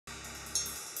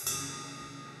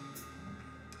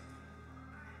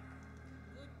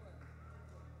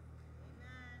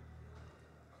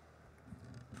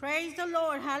Praise the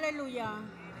Lord. Hallelujah.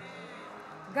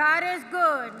 God is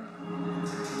good.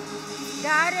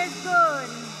 God is good.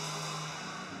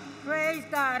 Praise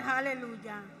God.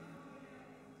 Hallelujah.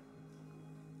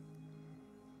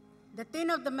 The theme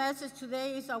of the message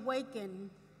today is awaken.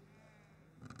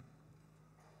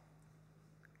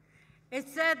 It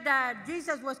said that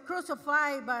Jesus was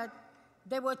crucified, but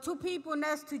there were two people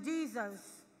next to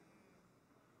Jesus.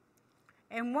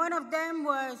 And one of them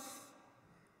was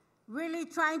really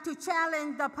trying to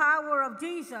challenge the power of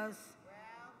Jesus.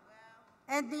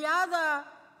 And the other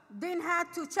didn't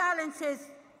have to challenge his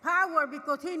power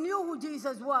because he knew who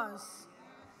Jesus was.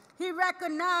 He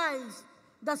recognized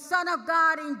the Son of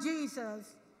God in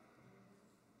Jesus.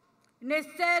 And it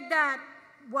said that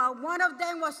while one of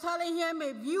them was telling him,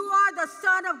 if you are the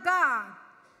Son of God,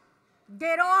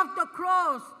 get off the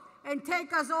cross and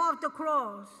take us off the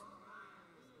cross.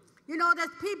 You know, there's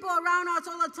people around us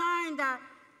all the time that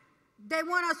they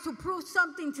want us to prove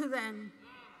something to them.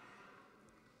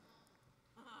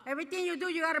 Everything you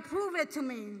do, you got to prove it to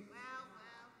me.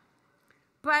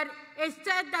 But it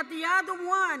said that the other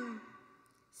one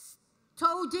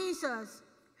told Jesus,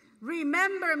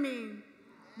 remember me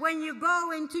when you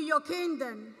go into your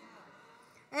kingdom.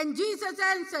 And Jesus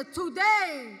answered,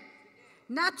 today,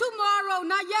 not tomorrow,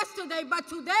 not yesterday, but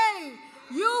today,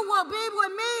 you will be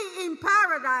with me in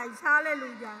paradise.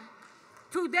 Hallelujah.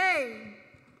 Today.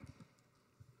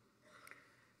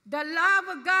 The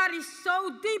love of God is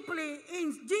so deeply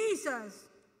in Jesus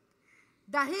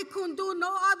that he couldn't do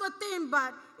no other thing,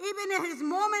 but even in his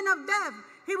moment of death,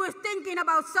 he was thinking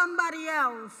about somebody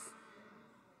else.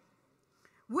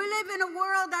 We live in a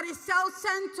world that is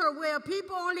self-centered, where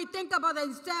people only think about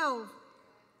themselves.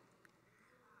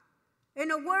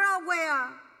 In a world where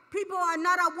people are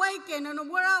not awakened, in a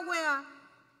world where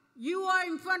you are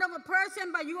in front of a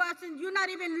person, but you're not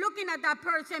even looking at that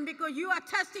person because you are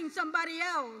testing somebody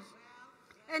else.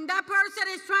 And that person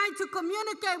is trying to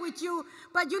communicate with you,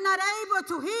 but you're not able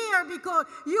to hear because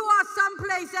you are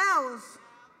someplace else.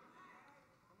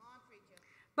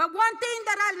 But one thing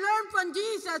that I learned from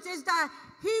Jesus is that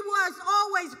he was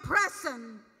always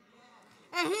present.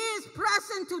 And he is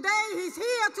present today. He's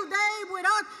here today with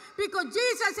us because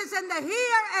Jesus is in the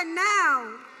here and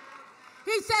now.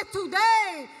 He said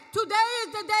today is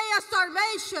the day of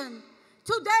salvation.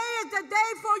 Today is the day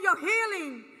for your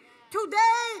healing.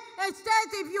 Today it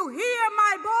says, if you hear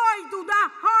my voice, do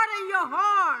not harden your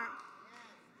heart.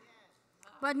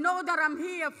 But know that I'm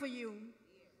here for you.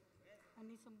 I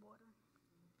need some water.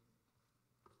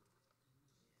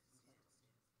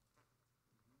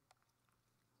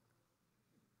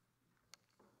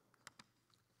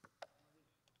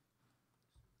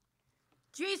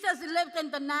 Jesus lived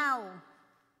in the now.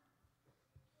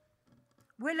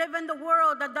 We live in the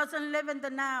world that doesn't live in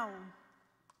the now,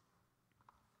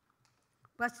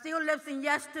 but still lives in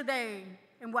yesterday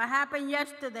and what happened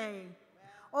yesterday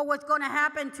or what's going to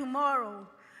happen tomorrow.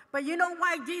 But you know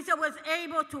why Jesus was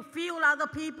able to feel other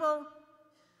people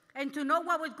and to know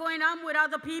what was going on with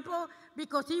other people?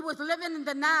 Because he was living in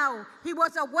the now. He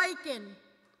was awakened.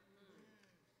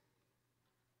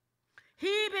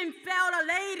 He even felt a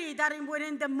lady that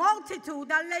within the multitude,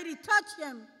 that lady touched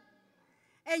him.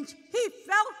 And he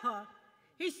felt her.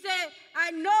 He said, I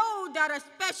know that a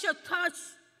special touch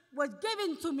was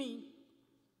given to me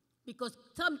because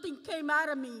something came out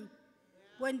of me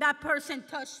when that person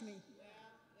touched me.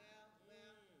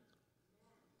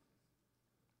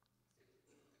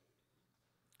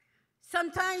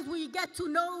 Sometimes we get to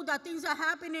know that things are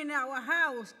happening in our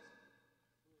house.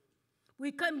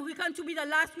 We come to be the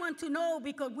last one to know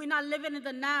because we're not living in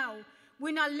the now.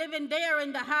 We're not living there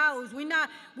in the house. We're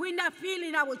not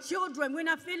feeling our children. We're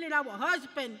not feeling our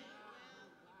husband.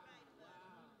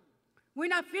 We're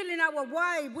not feeling our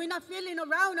wife. We're not feeling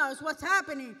around us what's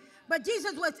happening. But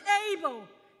Jesus was able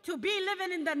to be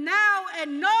living in the now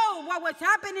and know what was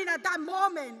happening at that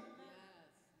moment.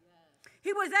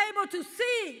 He was able to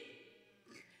see.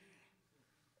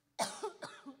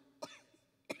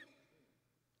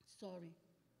 Sorry.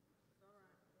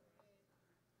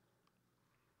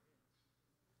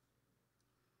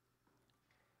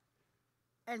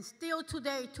 And still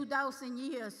today, 2,000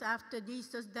 years after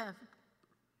Jesus' death,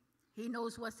 he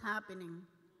knows what's happening.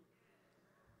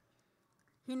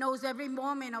 He knows every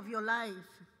moment of your life.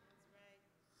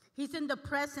 He's in the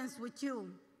presence with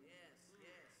you.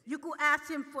 You could ask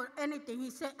him for anything.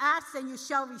 He said, ask and you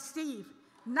shall receive.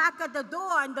 Knock at the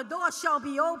door and the door shall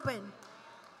be open.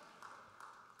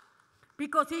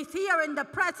 Because he's here in the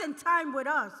present time with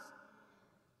us.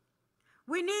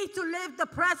 We need to live the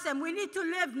present. We need to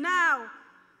live now.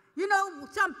 You know,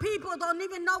 some people don't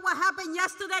even know what happened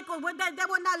yesterday because they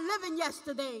were not living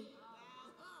yesterday.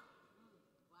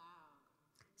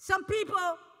 Some people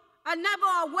are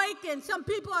never awakened. Some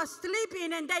people are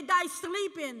sleeping and they die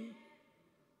sleeping.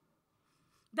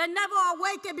 They never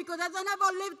awaken because they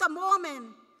never live the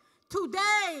moment.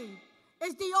 Today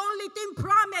is the only thing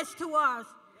promised to us.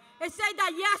 It says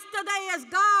that yesterday is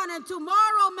gone and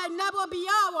tomorrow may never be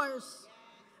ours.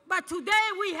 But today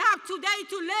we have today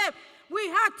to live. We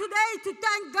have today to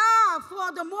thank God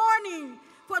for the morning,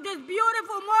 for this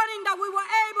beautiful morning that we were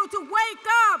able to wake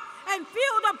up and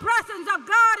feel the presence of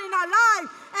God in our life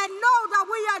and know that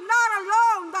we are not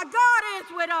alone, that God is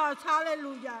with us.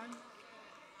 Hallelujah.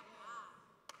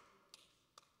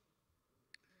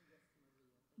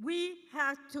 We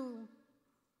have to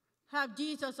have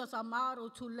Jesus as a model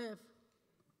to live.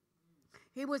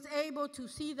 He was able to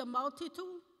see the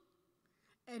multitude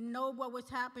and know what was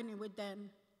happening with them.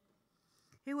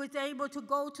 He was able to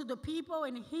go to the people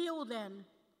and heal them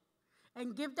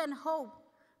and give them hope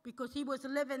because he was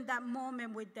living that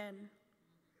moment with them.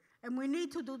 And we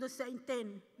need to do the same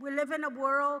thing. We live in a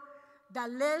world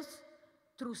that lives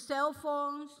through cell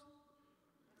phones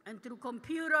and through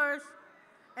computers,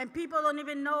 and people don't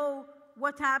even know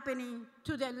what's happening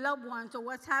to their loved ones or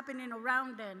what's happening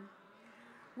around them.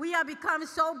 We have become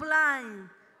so blind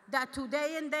that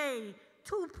today and day,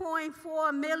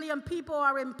 2.4 million people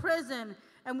are in prison.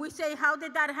 And we say, how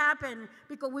did that happen?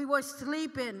 Because we were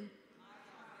sleeping.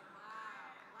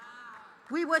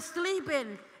 We were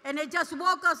sleeping, and it just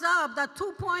woke us up, that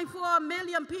 2.4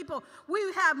 million people. We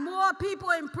have more people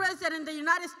in prison in the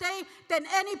United States than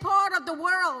any part of the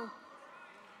world.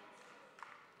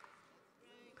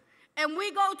 And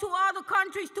we go to other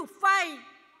countries to fight,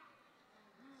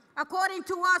 according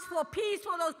to us, for peace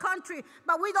for those countries,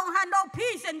 but we don't have no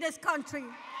peace in this country.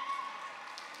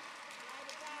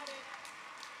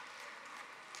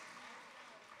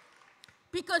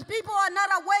 Because people are not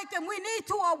awakened. We need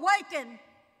to awaken.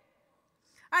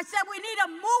 I said we need a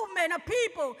movement of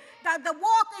people that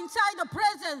walk inside the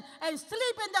prison and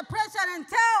sleep in the prison and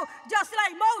tell, just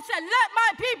like Moses, let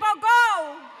my people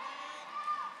go.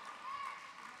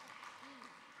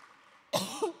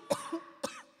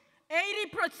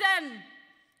 80%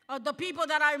 of the people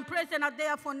that are in prison are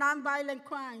there for nonviolent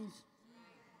crimes.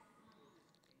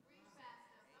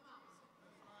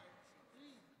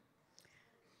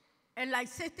 And like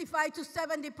 65 to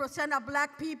 70% of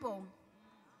black people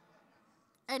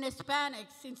and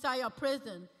Hispanics inside our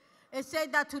prison. It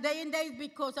said that today and days,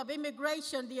 because of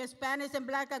immigration, the Hispanics and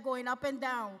black are going up and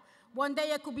down. One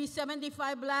day it could be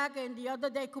 75 black, and the other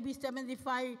day it could be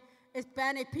 75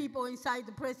 Hispanic people inside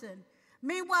the prison.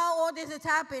 Meanwhile, all this is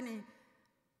happening,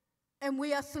 and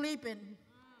we are sleeping.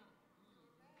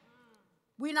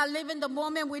 We're not living the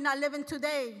moment, we're not living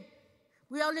today.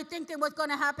 We only thinking what's going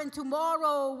to happen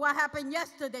tomorrow, what happened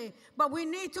yesterday. But we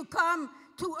need to come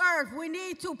to earth. We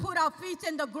need to put our feet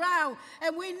in the ground.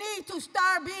 And we need to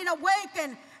start being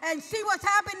awakened and see what's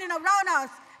happening around us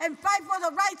and fight for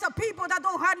the rights of people that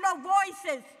don't have no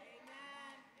voices.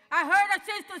 Amen. I heard a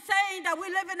sister saying that we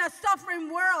live in a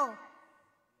suffering world.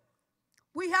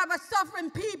 We have a suffering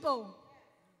people.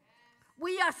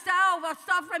 We ourselves are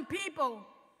suffering people.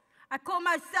 I call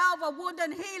myself a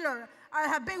wounded healer. I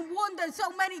have been wounded so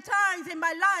many times in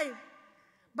my life,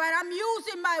 but I'm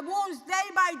using my wounds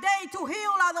day by day to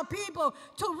heal other people,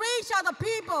 to reach other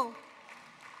people,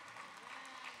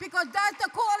 because that's the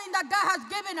calling that God has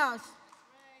given us.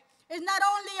 It's not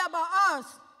only about us.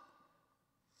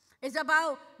 It's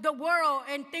about the world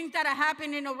and things that are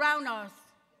happening around us.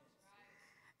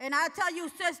 And I tell you,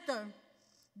 sister,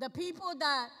 the people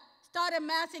that started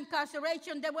mass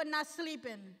incarceration, they were not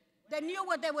sleeping. They knew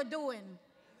what they were doing.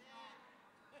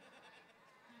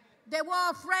 They were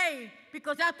afraid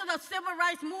because after the civil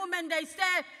rights movement, they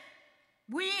said,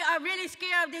 we are really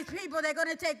scared of these people. They're going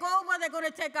to take over. They're going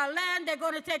to take our land. They're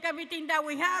going to take everything that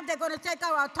we have. They're going to take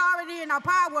our authority and our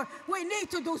power. We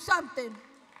need to do something.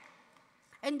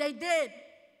 And they did.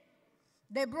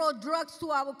 They brought drugs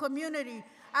to our community.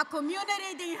 Our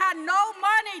community didn't have no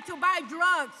money to buy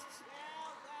drugs.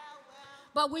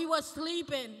 But we were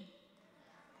sleeping.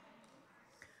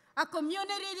 Our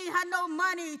community didn't have no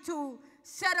money to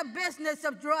set a business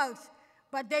of drugs,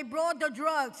 but they brought the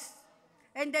drugs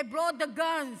and they brought the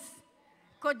guns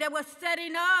because they were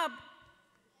setting up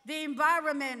the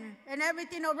environment and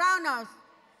everything around us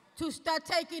to start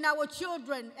taking our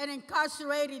children and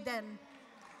incarcerating them.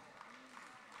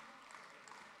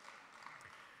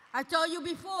 I told you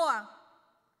before,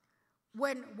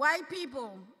 when white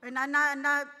people, and I'm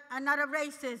not a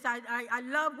racist, I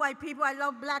love white people, I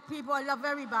love black people, I love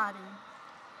everybody.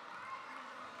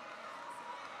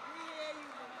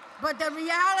 But the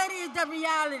reality is the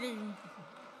reality.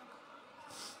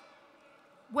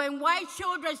 When white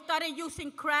children started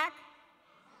using crack,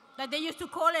 that they used to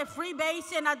call it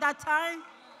freebasing at that time,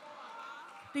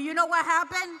 do you know what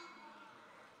happened?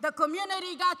 The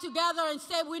community got together and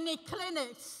said, we need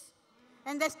clinics.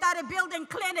 And they started building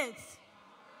clinics.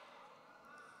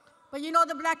 But you know,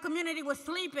 the black community was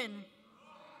sleeping.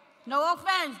 No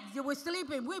offense, you were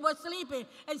sleeping. We were sleeping.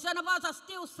 And some of us are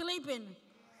still sleeping.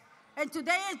 And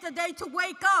today is the day to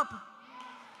wake up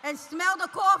and smell the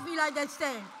coffee, like they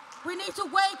say. We need to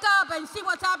wake up and see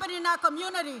what's happening in our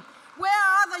community. Where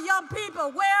are the young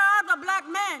people? Where are the black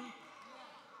men?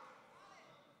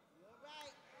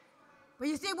 But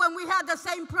you see, when we had the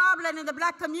same problem in the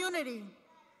black community,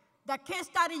 the kids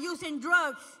started using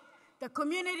drugs. The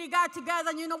community got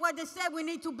together, and you know what they said? We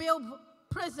need to build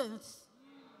prisons.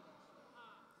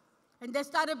 And they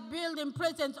started building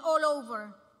prisons all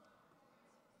over.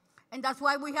 And that's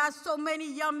why we have so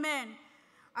many young men.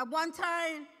 At one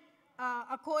time,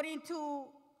 according to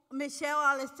Michelle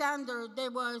Alexander,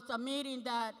 there was a meeting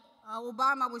that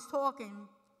Obama was talking,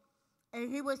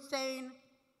 and he was saying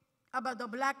about the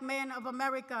black men of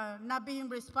America not being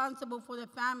responsible for the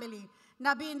family,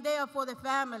 not being there for the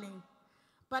family.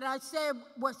 But I said,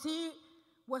 was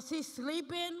he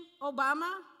sleeping, Obama?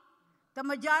 The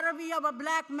majority of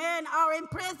black men are in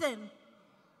prison.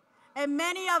 And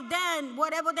many of them,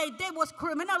 whatever they did was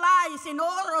criminalized in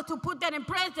order to put them in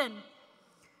prison.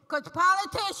 Because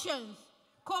politicians,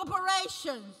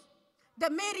 corporations, the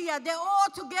media, they're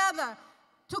all together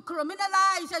to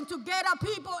criminalize and to get our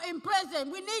people in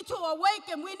prison. We need to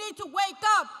awaken. We need to wake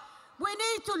up. We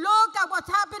need to look at what's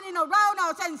happening around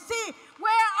us and see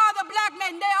where are the black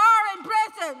men. They are in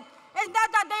prison. It's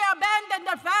not that they abandoned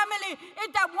their family.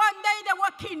 It's that one day they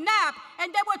were kidnapped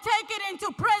and they were taken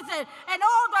into prison and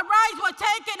all the rights were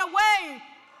taken away.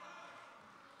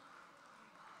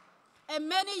 And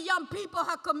many young people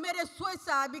have committed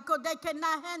suicide because they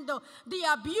cannot handle the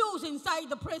abuse inside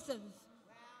the prisons.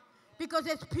 Because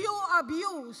it's pure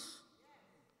abuse.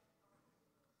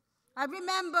 I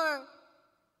remember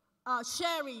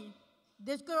Sherry.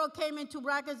 This girl came into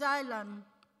Rikers Island.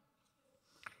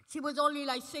 She was only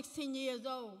like 16 years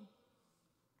old.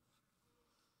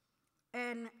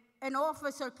 And an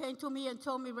officer came to me and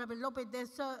told me, Reverend Lopez,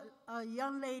 there's a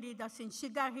young lady that since she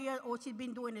got here, all she's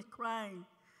been doing is crying.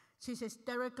 She's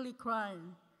hysterically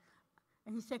crying.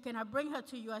 And he said, can I bring her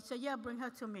to you? I said, yeah, bring her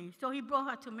to me. So he brought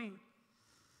her to me.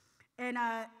 And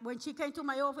when she came to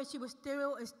my office, she was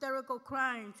still hysterical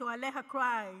crying. So I let her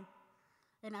cry.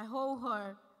 And I hold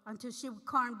her until she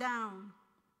calmed down.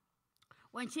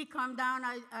 When she calmed down,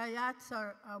 I asked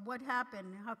her, what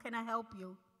happened? How can I help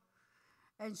you?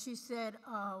 And she said,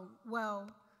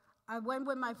 well, I went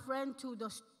with my friend to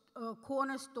the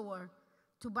corner store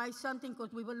to buy something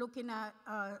because we were looking at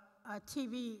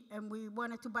TV and we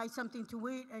wanted to buy something to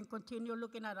eat and continue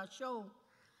looking at our show.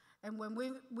 And when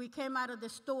we came out of the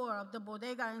store, of the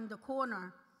bodega in the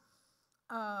corner,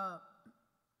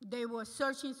 they were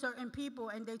searching certain people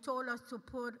and they told us to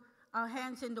put our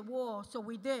hands in the wall, so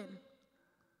we did.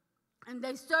 And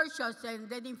they searched us and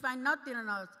they didn't find nothing on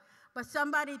us. But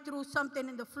somebody threw something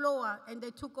in the floor and they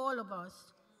took all of us.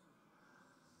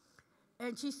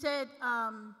 And she said,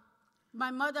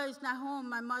 my mother is not home.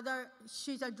 My mother,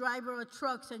 she's a driver of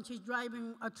trucks and she's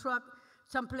driving a truck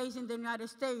someplace in the United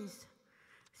States.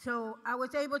 So I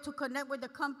was able to connect with the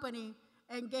company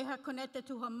and get her connected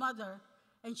to her mother.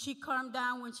 And she calmed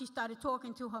down when she started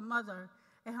talking to her mother.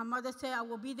 And her mother said, I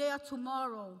will be there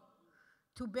tomorrow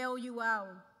to bail you out.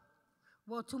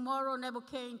 Well, tomorrow never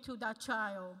came to that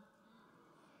child.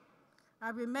 I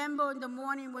remember in the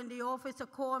morning when the officer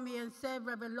called me and said,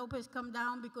 Reverend Lopez, come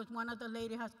down because one of the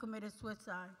ladies has committed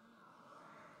suicide.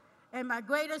 And my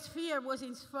greatest fear was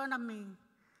in front of me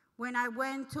when I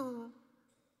went to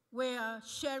where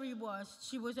Sherry was.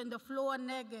 She was on the floor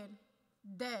naked,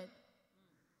 dead.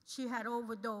 She had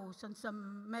overdosed on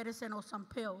some medicine or some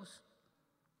pills.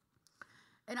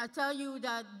 And I tell you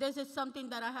that this is something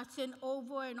that I have seen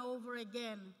over and over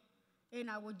again in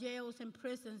our jails and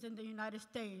prisons in the United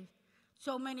States.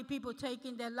 So many people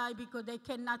taking their life because they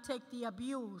cannot take the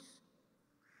abuse.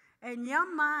 And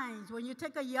young minds, when you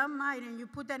take a young mind and you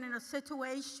put them in a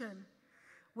situation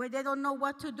where they don't know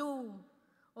what to do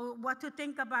or what to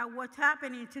think about what's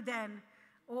happening to them,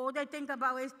 all they think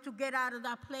about is to get out of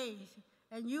that place.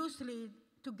 And usually,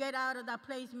 to get out of that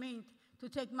place means to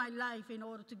take my life in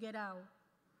order to get out.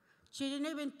 She didn't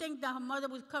even think that her mother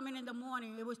was coming in the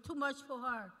morning. It was too much for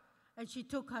her, and she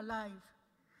took her life.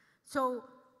 So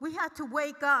we had to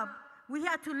wake up. We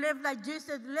had to live like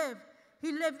Jesus lived.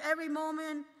 He lived every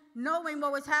moment knowing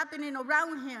what was happening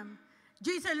around him.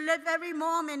 Jesus lived every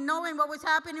moment knowing what was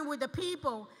happening with the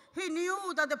people. He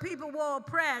knew that the people were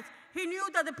oppressed. He knew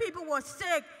that the people were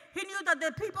sick. He knew that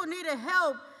the people needed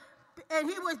help. And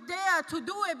he was there to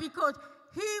do it because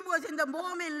he was in the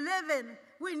moment living.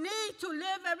 We need to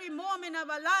live every moment of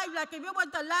our life like if it was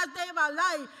the last day of our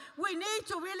life. We need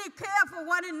to really care for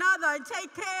one another and take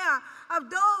care of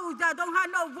those that don't have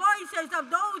no voices,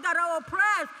 of those that are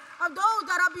oppressed, of those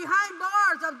that are behind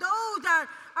bars, of those that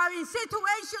are in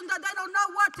situations that they don't know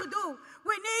what to do.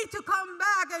 We need to come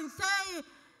back and say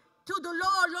to the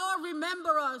Lord, Lord,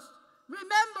 remember us.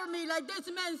 Remember me like this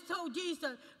man told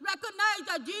Jesus. Recognize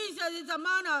that Jesus is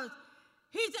among us.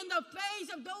 He's in the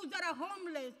face of those that are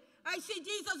homeless. I see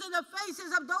Jesus in the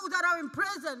faces of those that are in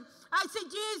prison. I see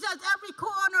Jesus every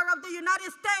corner of the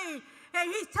United States. And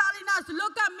he's telling us,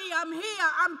 look at me, I'm here,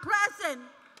 I'm present.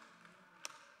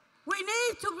 We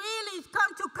need to really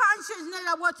come to consciousness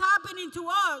of what's happening to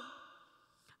us.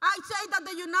 I say that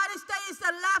the United States is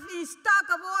the laughing stock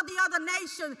of all the other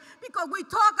nations because we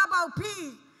talk about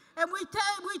peace. And we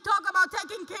talk about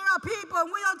taking care of people, and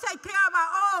we don't take care of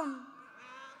our own.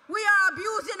 We are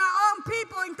abusing our own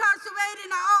people,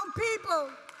 incarcerating our own people,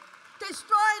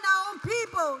 destroying our own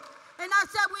people. And I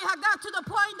said we have got to the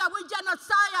point that we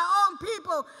genocide our own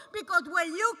people because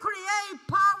when you create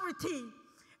poverty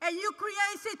and you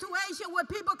create situations where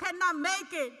people cannot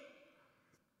make it,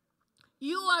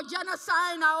 you are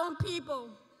genociding our own people.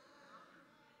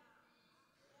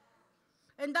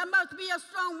 And that must be a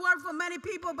strong word for many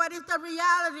people, but it's the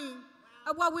reality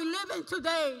of what we live in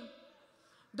today.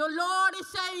 The Lord is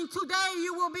saying, today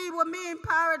you will be with me in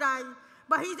paradise.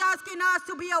 But he's asking us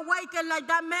to be awakened like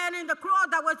that man in the cross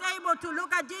that was able to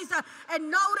look at Jesus and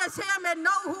notice him and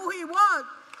know who he was.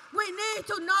 We need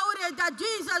to notice that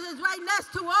Jesus is right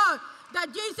next to us,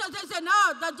 that Jesus is in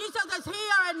us, that Jesus is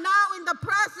here and now in the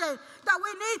present, that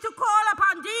we need to call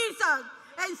upon Jesus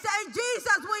and say,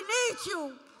 Jesus, we need you.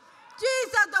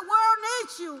 Jesus, the world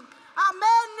needs you. Our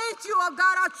men need you, oh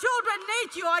God. Our children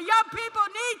need you. Our young people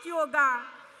need you, oh God.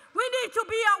 We need to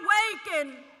be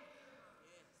awakened.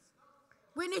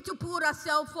 We need to put our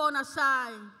cell phone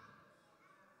aside.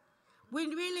 We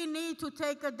really need to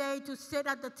take a day to sit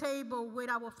at the table with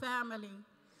our family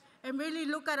and really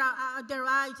look at their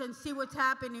eyes and see what's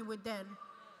happening with them.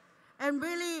 And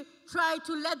really try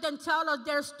to let them tell us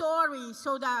their story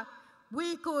so that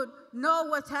we could know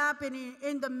what's happening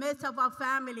in the midst of our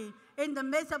family, in the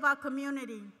midst of our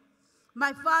community.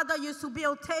 My father used to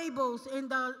build tables in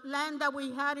the land that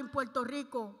we had in Puerto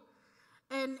Rico,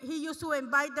 and he used to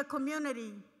invite the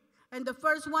community. And the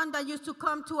first one that used to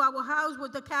come to our house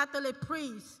was the Catholic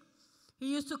priest.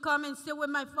 He used to come and sit with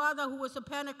my father, who was a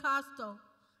Pentecostal,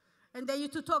 and they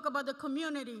used to talk about the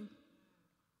community.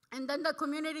 And then the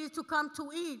community used to come to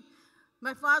eat.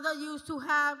 My father used to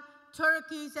have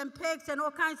turkeys and pigs and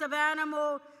all kinds of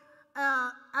animals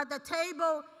at the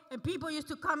table, and people used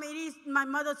to come and eat my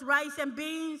mother's rice and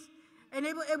beans, and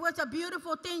it was a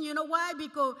beautiful thing. You know why?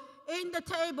 Because in the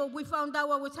table, we found out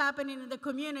what was happening in the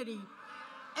community,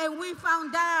 and we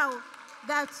found out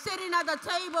that sitting at the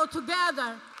table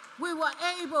together, we were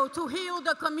able to heal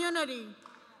the community.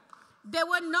 There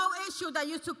were no issue that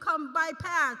used to come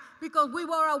bypass because we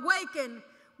were awakened.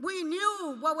 We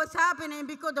knew what was happening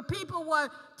because the people were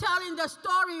telling the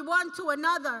story one to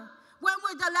another. When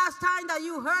was the last time that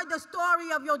you heard the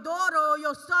story of your daughter or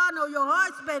your son or your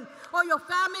husband or your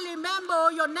family member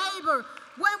or your neighbor?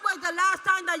 When was the last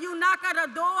time that you knocked at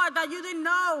a door that you didn't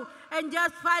know and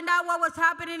just find out what was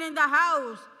happening in the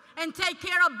house and take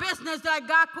care of business that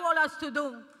God called us to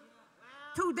do?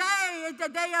 Today is the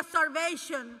day of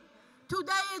salvation.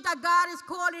 Today is that God is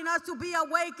calling us to be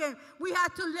awakened. We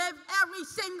have to live every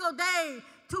single day.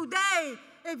 Today,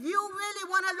 if you really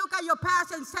want to look at your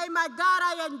past and say, my God,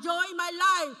 I enjoy my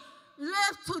life,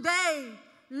 live today.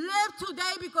 Live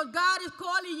today because God is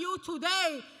calling you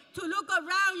today to look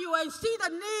around you and see the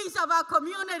needs of our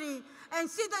community and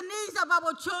see the needs of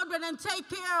our children and take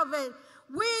care of it.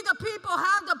 We, the people,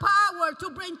 have the power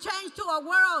to bring change to our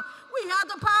world. We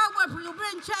have the power to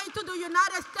bring change to the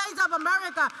United States of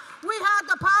America. We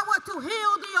have the power to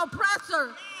heal the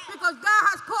oppressor because God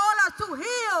has called us to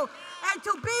heal and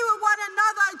to be with one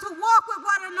another and to walk with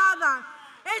one another.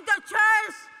 Is the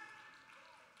church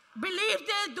believe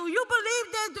this? Do you believe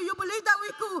this? Do you believe that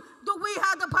do we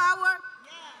have the power?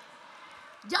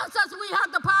 Just as we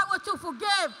have the power to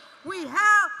forgive, we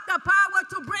have the power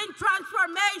to bring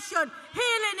transformation,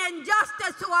 healing, and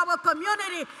justice to our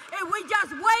community. If we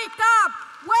just wake up,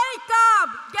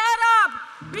 get up,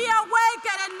 be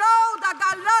awakened, and know that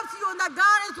God loves you and that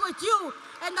God is with you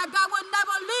and that God will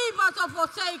never leave us or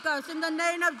forsake us. In the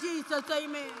name of Jesus,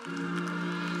 amen.